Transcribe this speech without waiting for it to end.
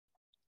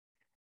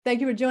Thank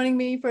you for joining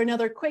me for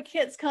another Quick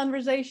Hits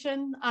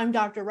conversation. I'm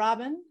Dr.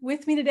 Robin.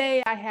 With me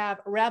today, I have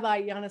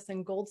Rabbi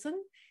Yonason Goldson.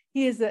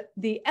 He is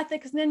the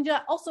ethics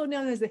ninja, also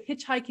known as the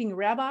hitchhiking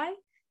rabbi.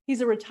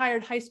 He's a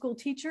retired high school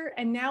teacher,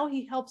 and now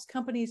he helps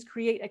companies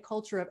create a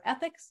culture of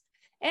ethics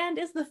and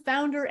is the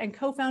founder and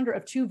co-founder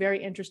of two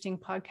very interesting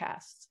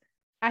podcasts.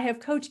 I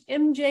have Coach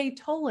MJ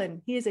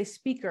Tolan. He is a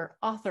speaker,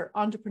 author,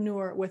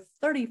 entrepreneur with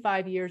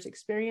 35 years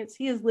experience.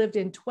 He has lived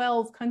in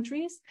 12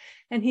 countries,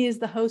 and he is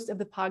the host of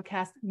the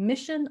podcast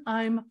Mission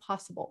I'm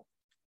Possible.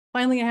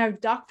 Finally, I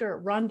have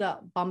Dr. Rhonda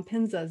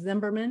Bompinza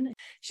Zimmerman.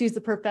 She's the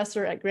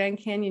professor at Grand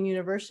Canyon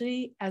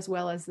University, as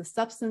well as the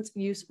substance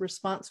use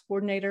response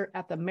coordinator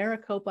at the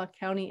Maricopa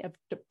County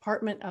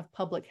Department of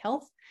Public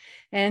Health,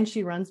 and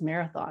she runs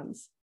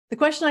marathons. The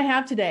question I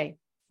have today,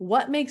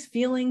 what makes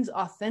feelings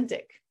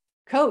authentic?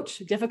 Coach,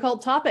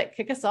 difficult topic.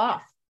 Kick us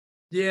off.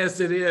 Yes,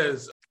 it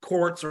is.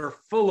 Courts are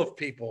full of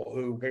people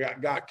who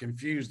got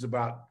confused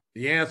about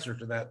the answer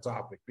to that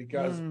topic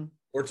because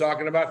we're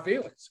talking about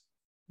feelings.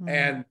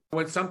 And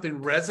when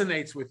something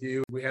resonates with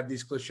you, we have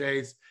these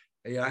cliches.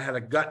 I had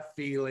a gut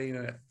feeling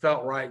and it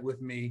felt right with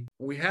me.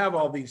 We have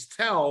all these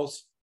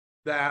tells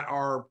that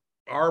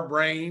our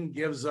brain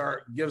gives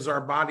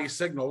our body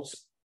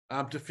signals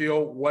to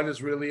feel what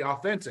is really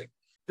authentic.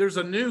 There's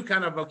a new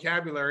kind of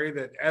vocabulary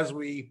that as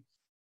we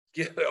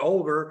get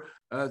older,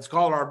 it's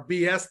called our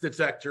BS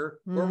detector,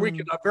 where we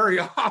can very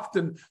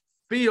often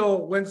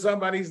feel when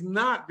somebody's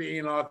not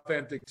being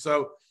authentic.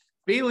 So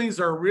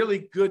feelings are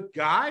really good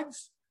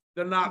guides.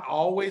 They're not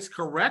always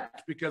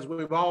correct because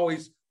we've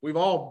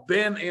all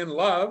been in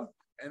love,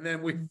 and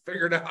then we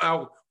figured out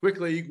how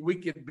quickly we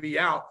could be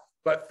out.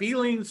 But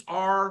feelings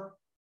are,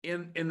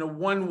 in the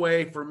one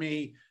way for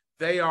me,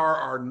 they are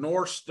our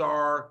North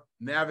Star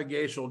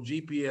navigational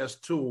GPS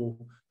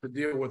tool to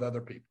deal with other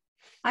people.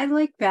 I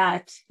like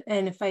that.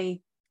 And if I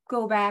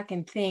go back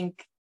and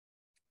think,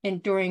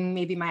 and during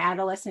maybe my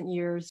adolescent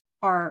years,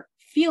 our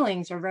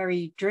feelings are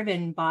very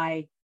driven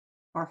by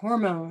our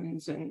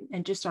hormones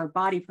and just our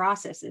body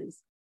processes.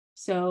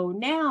 So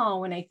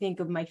now when I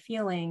think of my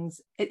feelings,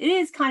 it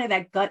is kind of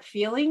that gut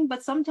feeling,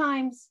 but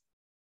sometimes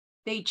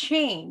they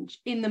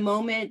change in the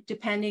moment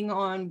depending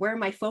on where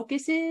my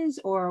focus is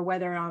or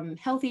whether I'm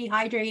healthy,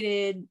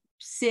 hydrated,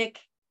 sick,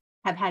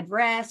 have had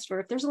rest, or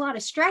if there's a lot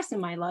of stress in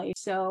my life.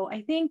 So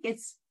I think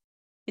it's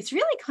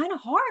really kind of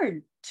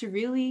hard to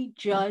really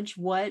judge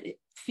what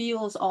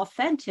feels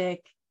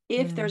authentic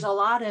if there's a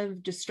lot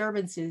of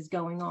disturbances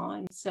going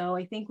on. So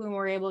I think when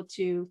we're able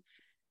to,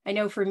 I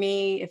know for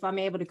me, if I'm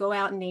able to go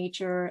out in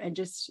nature and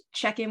just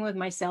check in with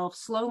myself,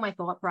 slow my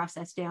thought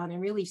process down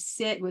and really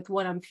sit with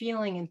what I'm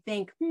feeling and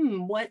think,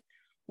 what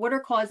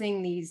are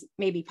causing these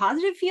maybe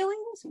positive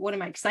feelings? What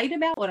am I excited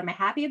about? What am I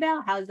happy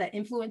about? How is that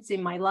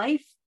influencing my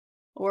life?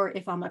 Or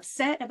if I'm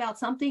upset about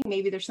something,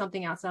 maybe there's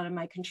something outside of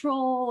my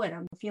control and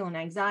I'm feeling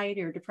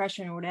anxiety or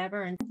depression or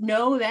whatever, and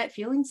know that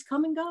feelings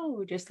come and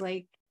go, just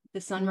like the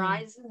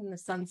sunrise and the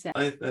sunset.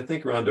 I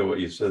think, Rhonda, what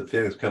you said,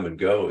 feelings come and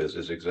go,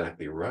 is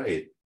exactly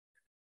right.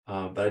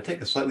 But I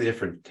take a slightly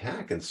different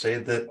tack and say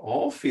that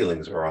all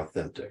feelings are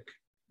authentic.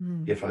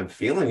 If I'm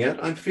feeling it,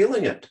 I'm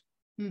feeling it.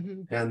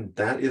 And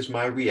that is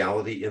my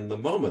reality in the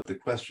moment. The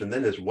question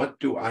then is, what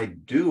do I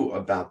do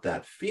about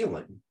that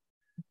feeling?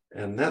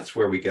 And that's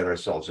where we get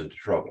ourselves into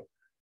trouble.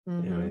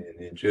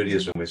 In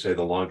Judaism, we say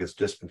the longest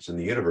distance in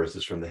the universe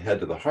is from the head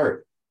to the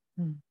heart.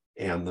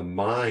 And the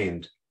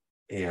mind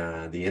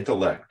and the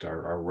intellect,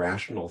 our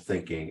rational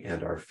thinking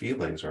and our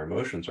feelings, our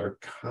emotions are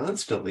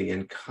constantly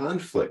in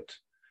conflict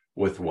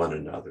with one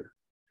another.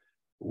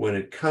 When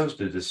it comes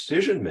to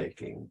decision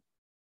making,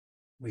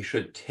 we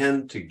should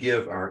tend to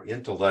give our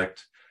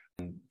intellect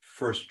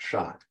first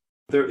shot.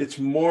 It's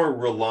more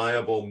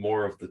reliable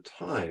more of the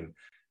time.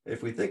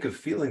 If we think of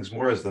feelings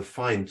more as the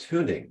fine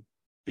tuning,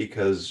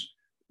 because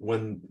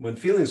when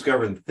feelings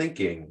govern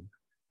thinking,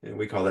 and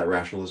we call that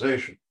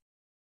rationalization,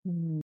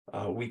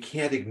 we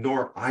can't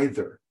ignore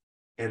either.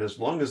 And as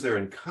long as they're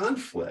in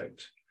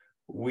conflict,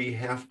 we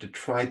have to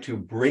try to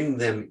bring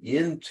them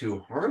into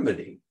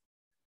harmony.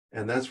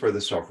 And that's where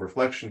the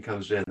self-reflection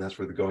comes in. That's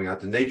where the going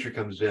out to nature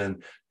comes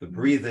in, the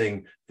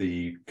breathing,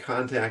 the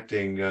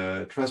contacting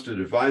trusted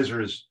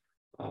advisors,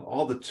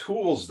 all the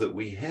tools that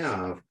we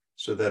have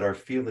so that our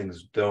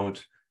feelings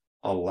don't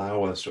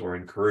allow us or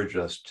encourage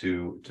us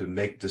to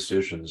make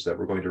decisions that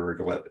we're going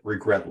to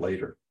regret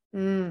later.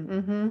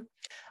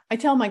 I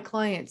tell my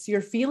clients,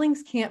 your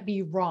feelings can't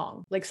be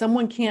wrong. Like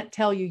someone can't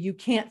tell you, you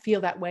can't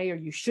feel that way or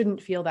you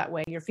shouldn't feel that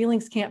way. Your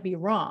feelings can't be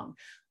wrong,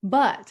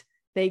 but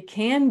they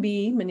can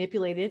be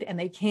manipulated and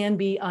they can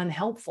be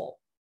unhelpful.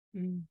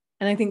 And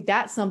I think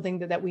that's something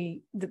that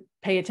we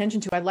pay attention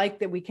to. I like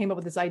that we came up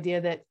with this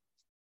idea that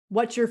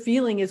what you're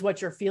feeling is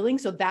what you're feeling.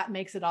 So that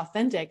makes it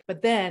authentic.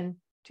 But then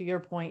to your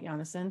point,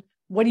 Yonason,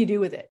 what do you do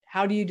with it?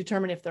 How do you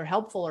determine if they're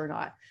helpful or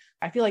not?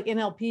 I feel like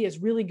NLP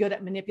is really good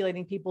at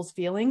manipulating people's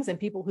feelings, and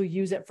people who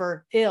use it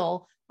for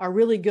ill are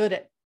really good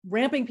at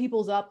ramping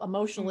people's up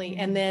emotionally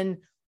and then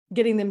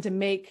getting them to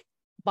make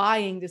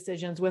buying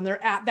decisions when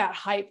they're at that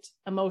hyped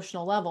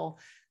emotional level.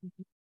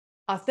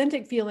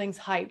 authentic feelings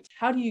hyped,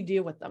 how do you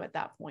deal with them at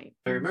that point?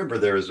 I remember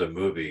there was a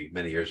movie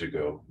many years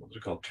ago. What was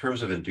it called?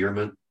 Terms of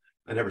Endearment.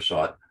 I never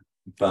saw it,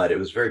 but it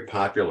was very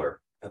popular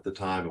at the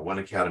time. It won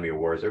Academy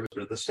Awards.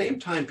 But at the same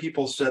time,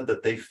 people said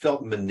that they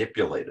felt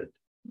manipulated.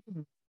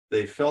 Mm-hmm.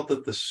 They felt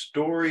that the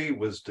story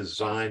was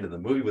designed and the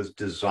movie was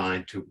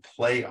designed to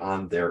play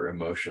on their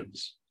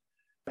emotions.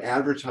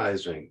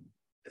 Advertising,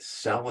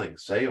 selling,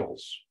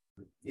 sales,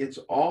 it's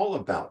all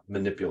about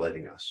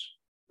manipulating us.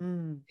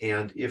 Mm.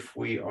 And if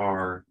we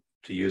are,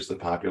 to use the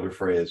popular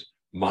phrase,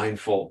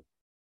 mindful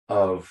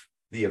of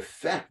the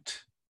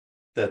effect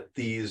that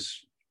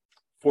these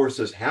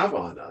forces have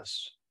on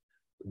us,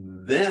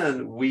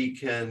 then we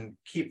can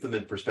keep them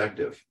in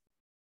perspective.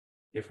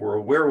 If we're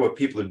aware of what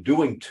people are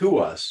doing to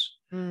us,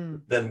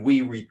 then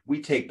we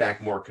take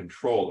back more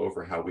control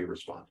over how we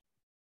respond.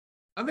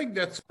 I think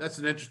that's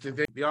an interesting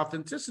thing. The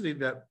authenticity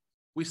that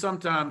we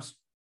sometimes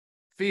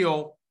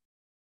feel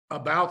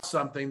about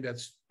something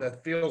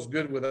that feels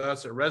good with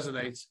us, it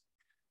resonates,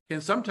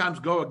 can sometimes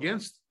go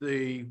against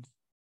the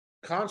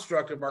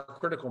construct of our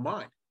critical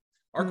mind.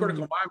 Our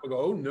critical mind will go,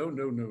 oh,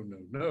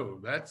 no,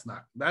 that's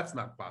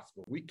not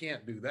possible. We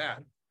can't do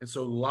that. And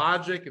so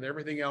logic and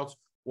everything else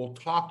will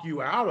talk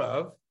you out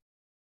of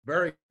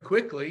very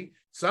quickly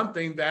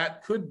something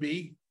that could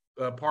be,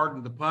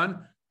 pardon the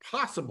pun,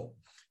 possible.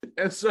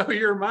 And so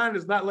your mind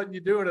is not letting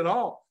you do it at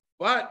all.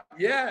 But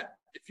yet,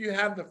 if you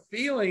have the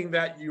feeling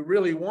that you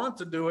really want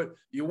to do it,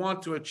 you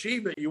want to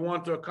achieve it, you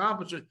want to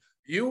accomplish it,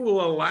 you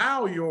will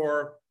allow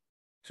your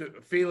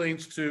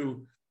feelings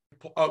to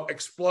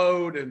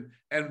explode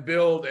and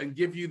build and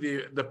give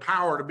you the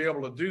power to be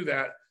able to do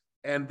that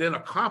and then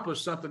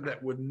accomplish something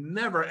that would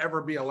never,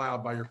 ever be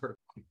allowed by your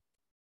critical mind.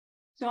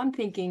 So I'm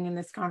thinking in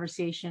this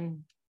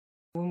conversation,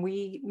 when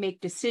we make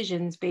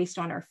decisions based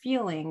on our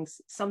feelings,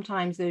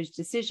 sometimes those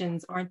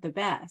decisions aren't the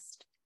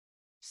best.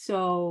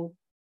 So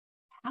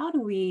how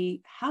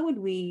would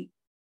we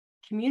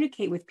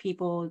communicate with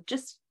people,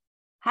 just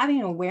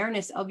having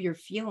awareness of your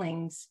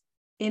feelings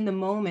in the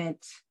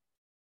moment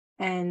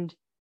and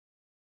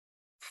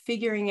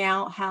figuring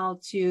out how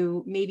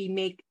to maybe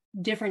make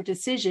different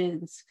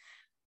decisions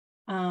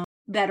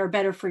that are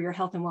better for your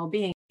health and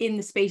well-being? In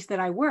the space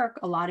that I work,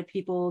 a lot of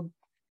people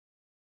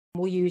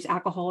will use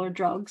alcohol or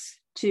drugs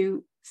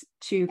to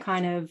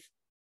kind of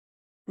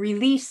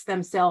release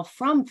themselves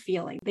from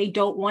feeling. They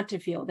don't want to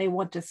feel, they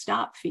want to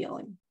stop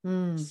feeling.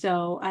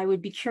 So I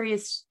would be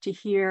curious to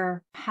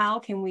hear, how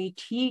can we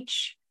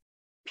teach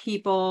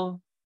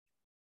people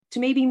to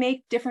maybe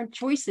make different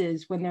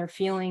choices when they're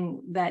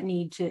feeling that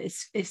need to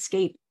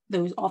escape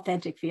those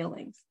authentic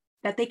feelings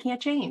that they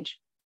can't change?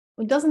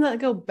 Well, doesn't that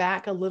go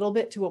back a little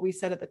bit to what we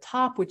said at the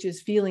top, which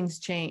is feelings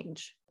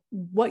change?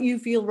 What you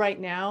feel right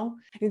now.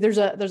 There's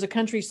a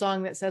country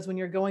song that says, when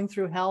you're going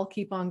through hell,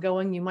 keep on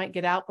going. You might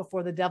get out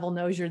before the devil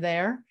knows you're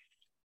there.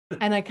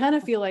 And I kind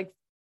of feel like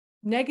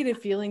negative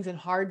feelings and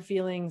hard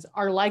feelings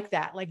are like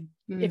that. Like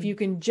if you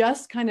can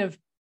just kind of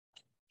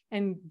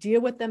and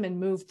deal with them and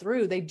move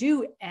through, they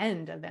do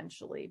end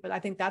eventually. But I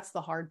think that's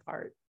the hard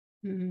part.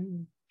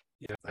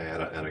 Yeah, I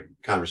had a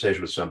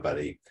conversation with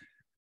somebody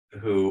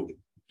who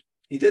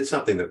he did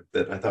something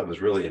that I thought was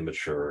really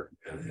immature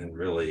and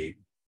really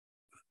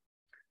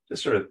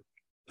just sort of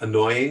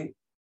annoying.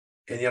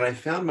 And yet I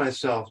found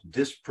myself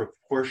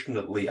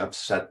disproportionately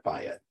upset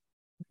by it.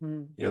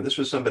 You know, this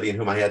was somebody in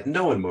whom I had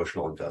no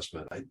emotional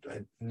investment.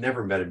 I'd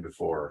never met him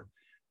before.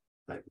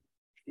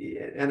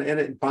 And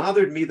it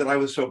bothered me that I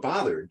was so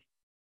bothered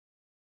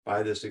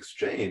by this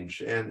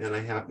exchange. And I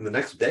happened the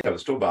next day, I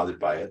was still bothered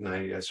by it. And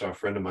I saw a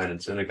friend of mine in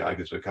synagogue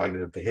who's a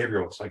cognitive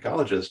behavioral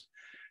psychologist.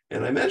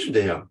 And I mentioned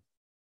to him.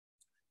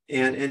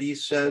 And he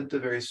said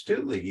very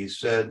astutely, he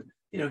said,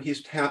 you know,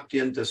 he's tapped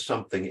into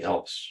something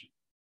else.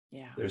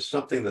 Yeah. There's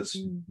something that's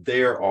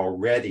there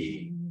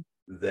already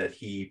that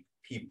he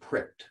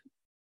pricked.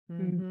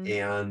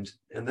 And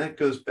that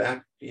goes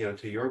back, you know,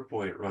 to your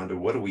point, Rhonda,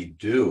 what do we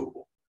do?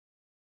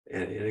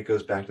 And it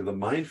goes back to the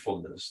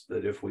mindfulness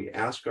that if we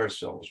ask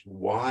ourselves,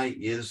 why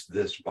is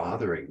this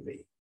bothering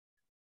me?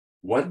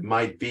 What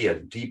might be a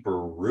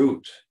deeper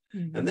root?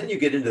 And then you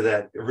get into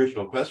that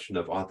original question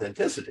of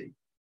authenticity.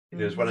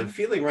 Because what I'm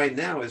feeling right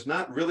now is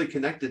not really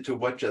connected to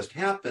what just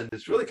happened.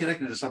 It's really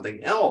connected to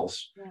something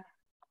else. Yeah.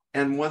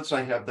 And once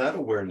I have that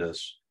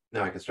awareness,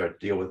 now I can start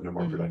to deal with it in a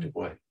more productive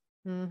way.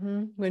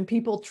 When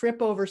people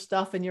trip over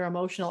stuff in your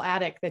emotional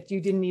attic that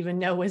you didn't even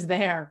know was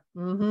there.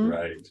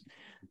 Right.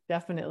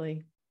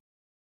 Definitely.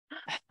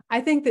 I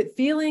think that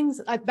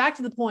feelings, back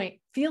to the point,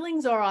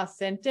 feelings are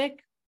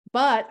authentic,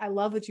 but I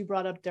love what you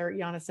brought up there,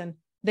 Jonathan.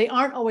 They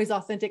aren't always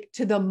authentic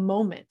to the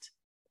moment.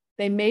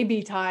 They may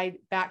be tied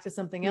back to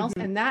something else.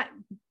 And that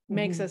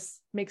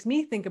makes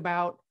me think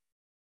about,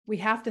 we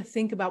have to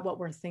think about what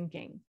we're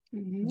thinking.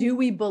 Do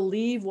we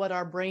believe what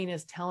our brain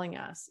is telling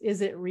us?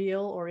 Is it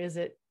real or is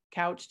it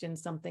couched in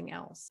something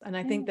else? And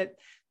I think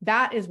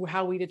that is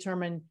how we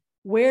determine,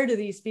 where do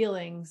these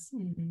feelings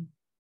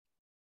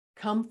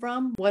come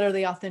from? What are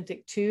they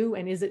authentic to?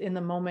 And is it in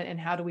the moment? And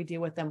how do we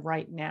deal with them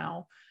right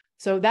now?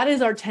 So that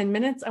is our 10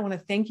 minutes. I want to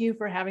thank you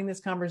for having this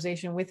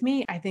conversation with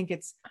me. I think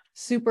it's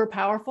super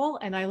powerful,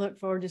 and I look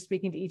forward to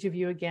speaking to each of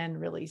you again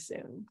really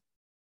soon.